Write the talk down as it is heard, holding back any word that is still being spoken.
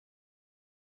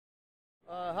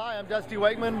Hi, I'm Dusty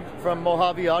Wakeman from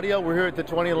Mojave Audio. We're here at the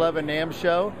 2011 NAMM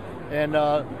show, and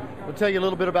we'll tell you a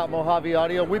little bit about Mojave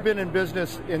Audio. We've been in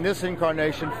business in this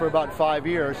incarnation for about 5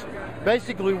 years.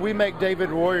 Basically, we make David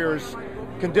Royer's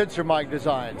condenser mic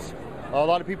designs. A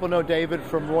lot of people know David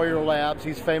from Royer Labs.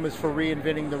 He's famous for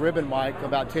reinventing the ribbon mic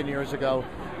about 10 years ago,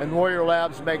 and Royer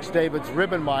Labs makes David's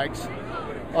ribbon mics.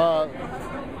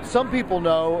 Some people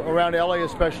know, around LA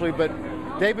especially, but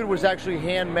David was actually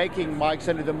hand-making mics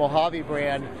under the Mojave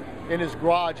brand in his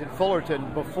garage in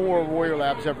Fullerton before Royer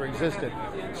Labs ever existed.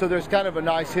 So there's kind of a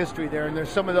nice history there, and there's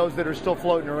some of those that are still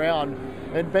floating around.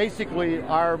 And basically,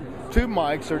 our tube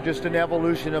mics are just an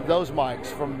evolution of those mics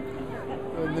from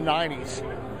the 90s.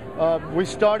 We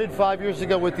started 5 years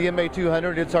ago with the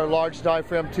MA200. It's our large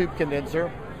diaphragm tube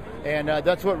condenser, and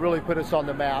that's what really put us on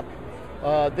the map.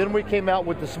 Then we came out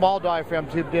with the small diaphragm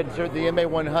tube condenser, the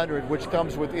MA100, which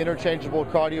comes with interchangeable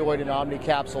cardioid and omni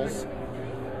capsules.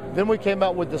 Then we came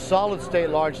out with the solid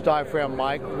state large diaphragm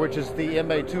mic, which is the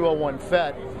MA201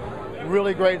 FET.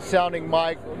 Really great sounding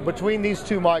mic. Between these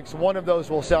two mics, one of those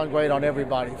will sound great on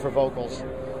everybody for vocals.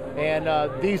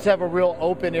 And these have a real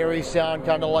open, airy sound,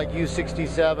 kind of like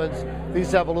U67s.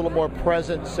 These have a little more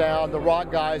present sound. The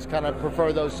rock guys kind of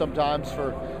prefer those sometimes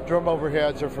for drum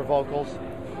overheads or for vocals.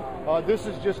 This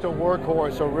is just a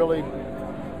workhorse, a really,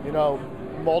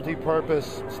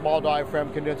 multi-purpose small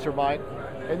diaphragm condenser mic.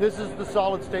 And this is the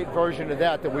solid state version of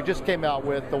that we just came out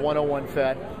with, the 101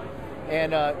 FET.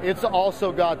 And it's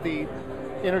also got the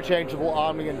interchangeable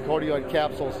omni and cardioid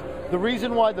capsules. The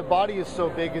reason why the body is so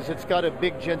big is it's got a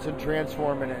big Jensen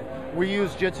transform in it. We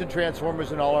use Jensen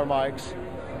transformers in all our mics.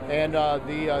 And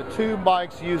the tube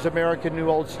mics use American New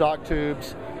Old Stock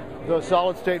tubes. The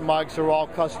solid state mics are all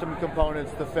custom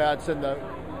components, the FETs and the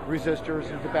resistors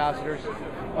and capacitors.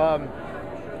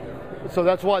 So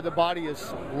that's why the body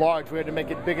is large. We had to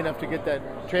make it big enough to get that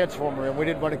transformer in. We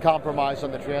didn't want to compromise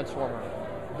on the transformer.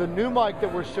 The new mic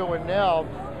that we're showing now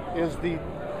is the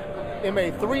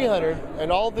MA300,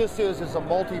 and all this is a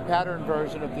multi-pattern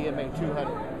version of the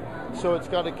MA200. So it's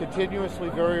got a continuously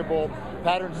variable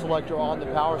pattern selector on the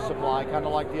power supply, kind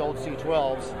of like the old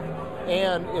C12s.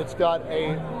 And it's got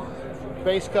a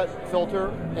bass cut filter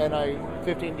and a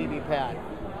 15 dB pad.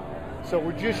 So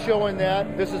we're just showing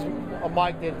that. This is a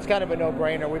mic that's kind of a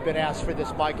no-brainer. We've been asked for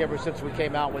this mic ever since we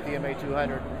came out with the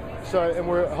MA200. So, and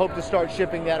we hope to start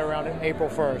shipping that around April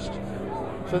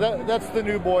 1st. So that's the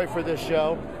new boy for this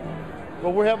show.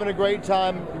 But we're having a great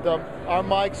time. Our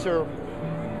mics are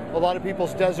a lot of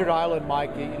people's desert island mic.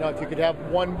 If you could have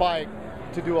one mic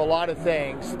to do a lot of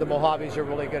things, the Mojaves are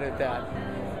really good at that.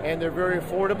 And they're very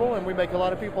affordable, and we make a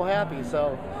lot of people happy.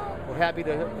 So we're happy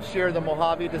to share the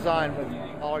Mojave design with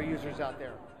all our users out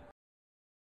there.